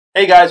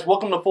Hey guys,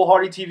 welcome to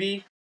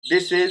FoolhardyTV.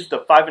 This is the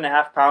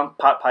 5.5 pound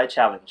pot pie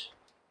challenge.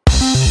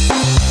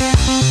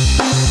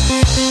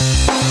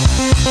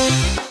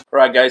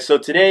 Alright guys, so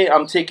today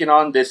I'm taking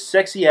on this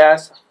sexy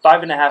ass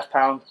 5.5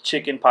 pound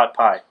chicken pot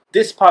pie.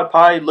 This pot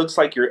pie looks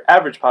like your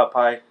average pot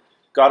pie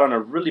got on a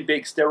really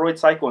big steroid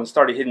cycle and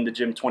started hitting the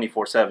gym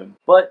 24/7.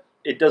 But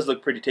it does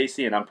look pretty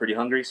tasty and I'm pretty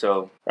hungry,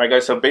 so... Alright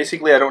guys, so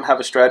basically I don't have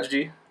a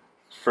strategy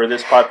for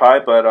this pot pie,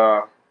 but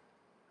I'm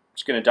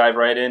just gonna dive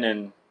right in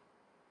and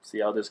see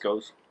how this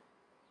goes.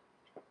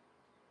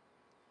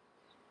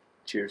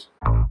 Cheers.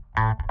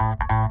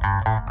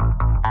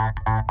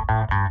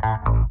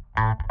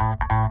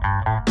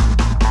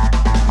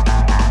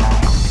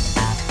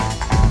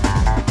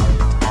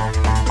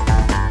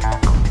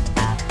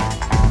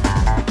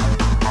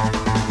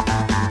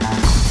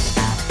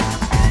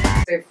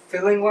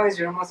 Filling wise,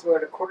 you're almost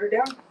about a quarter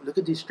down. Look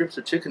at these strips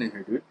of chicken in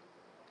here, dude.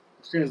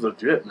 This thing is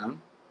legit,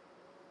 man.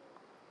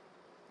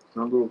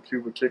 Not a little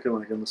cube of chicken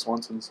like in the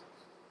Swansons.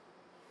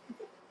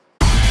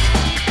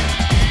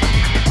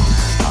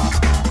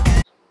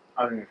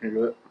 I think I can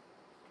do it.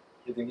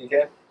 You think you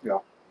can? Yeah,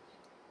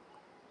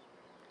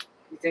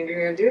 You think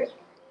you're gonna do it?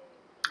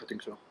 I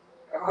think so.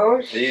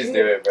 Oh shit! Please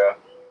do it, bro.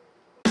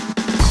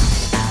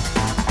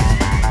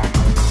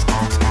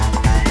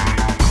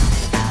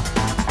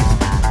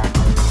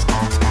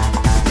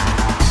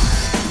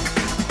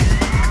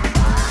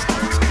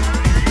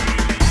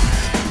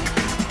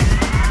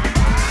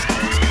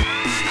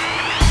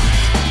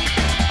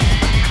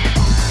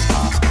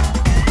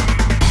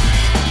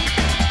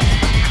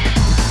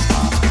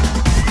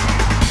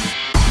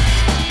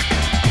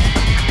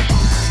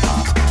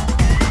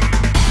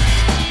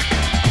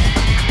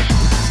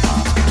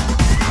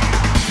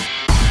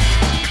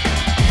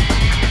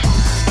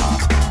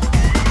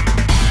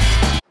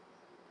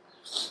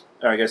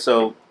 Alright guys,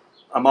 so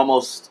I'm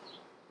almost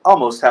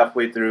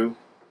halfway through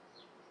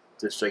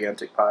this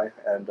gigantic pie,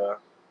 and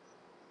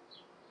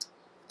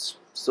it's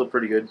still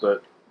pretty good,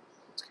 but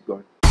let's keep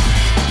going.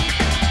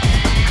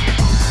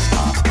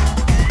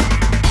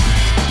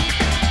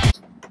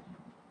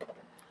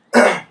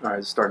 Alright,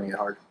 it's starting to get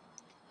hard.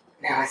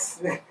 No,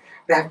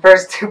 that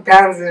first 2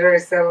 pounds is already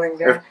settling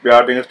down. Yeah,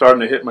 I think it's starting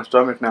to hit my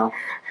stomach now.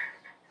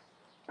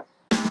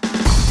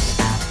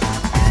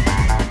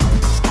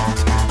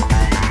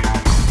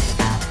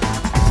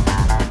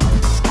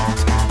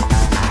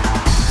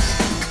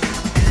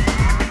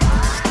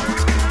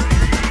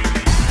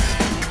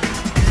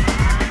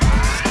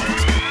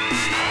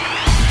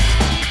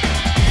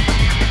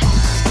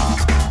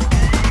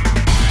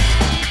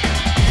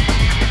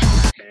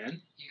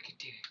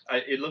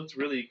 It looked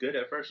really good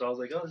at first. So I was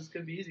like, "Oh, this is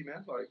gonna be easy,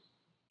 man." Like,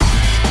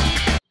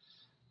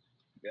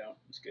 yeah,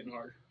 it's getting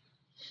hard.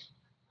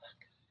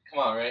 Come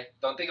on, Ray.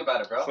 Don't think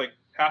about it, bro. It's like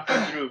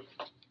halfway through.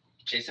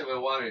 Chase it with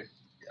water. You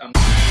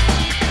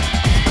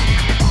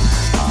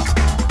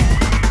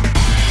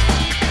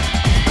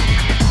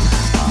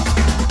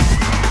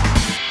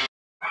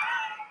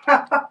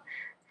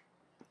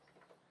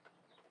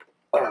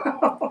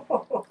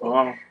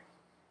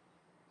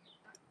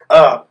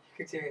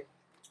can do it.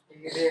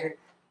 You can do it.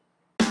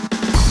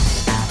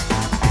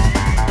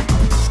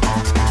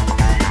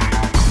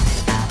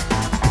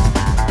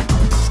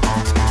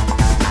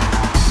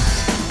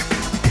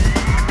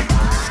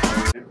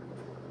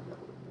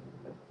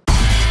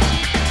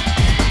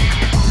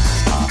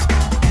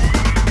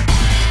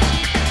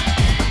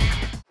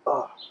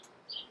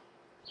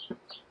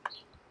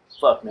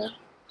 Fuck, man.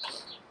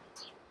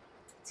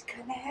 It's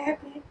gonna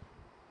happen.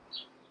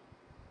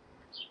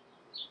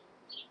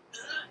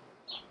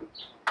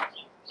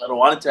 I don't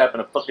want it to happen.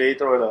 I fucking hate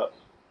throw it up.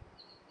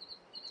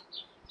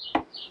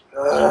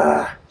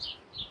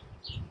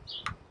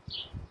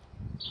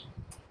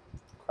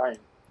 Crying.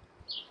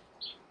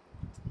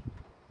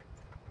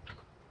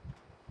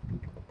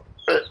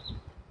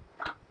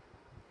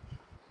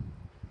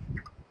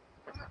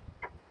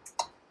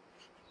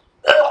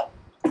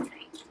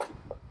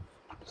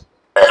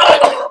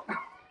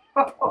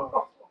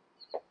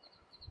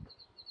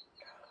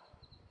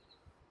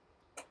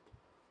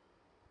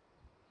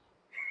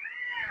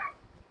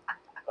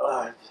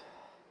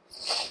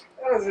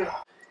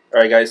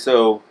 Alright guys,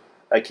 so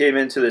I came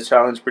into the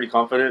challenge pretty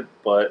confident,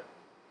 but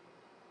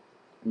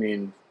I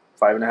mean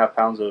 5.5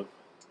 pounds of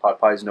pot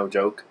pie is no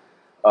joke.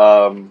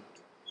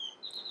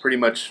 Pretty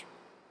much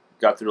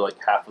got through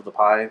like half of the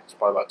pie. It's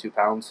probably about 2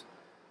 pounds,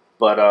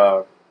 but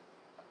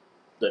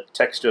the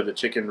texture of the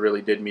chicken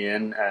really did me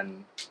in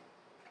and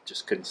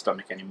just couldn't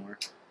stomach anymore.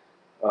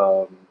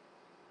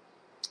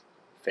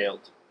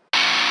 Failed.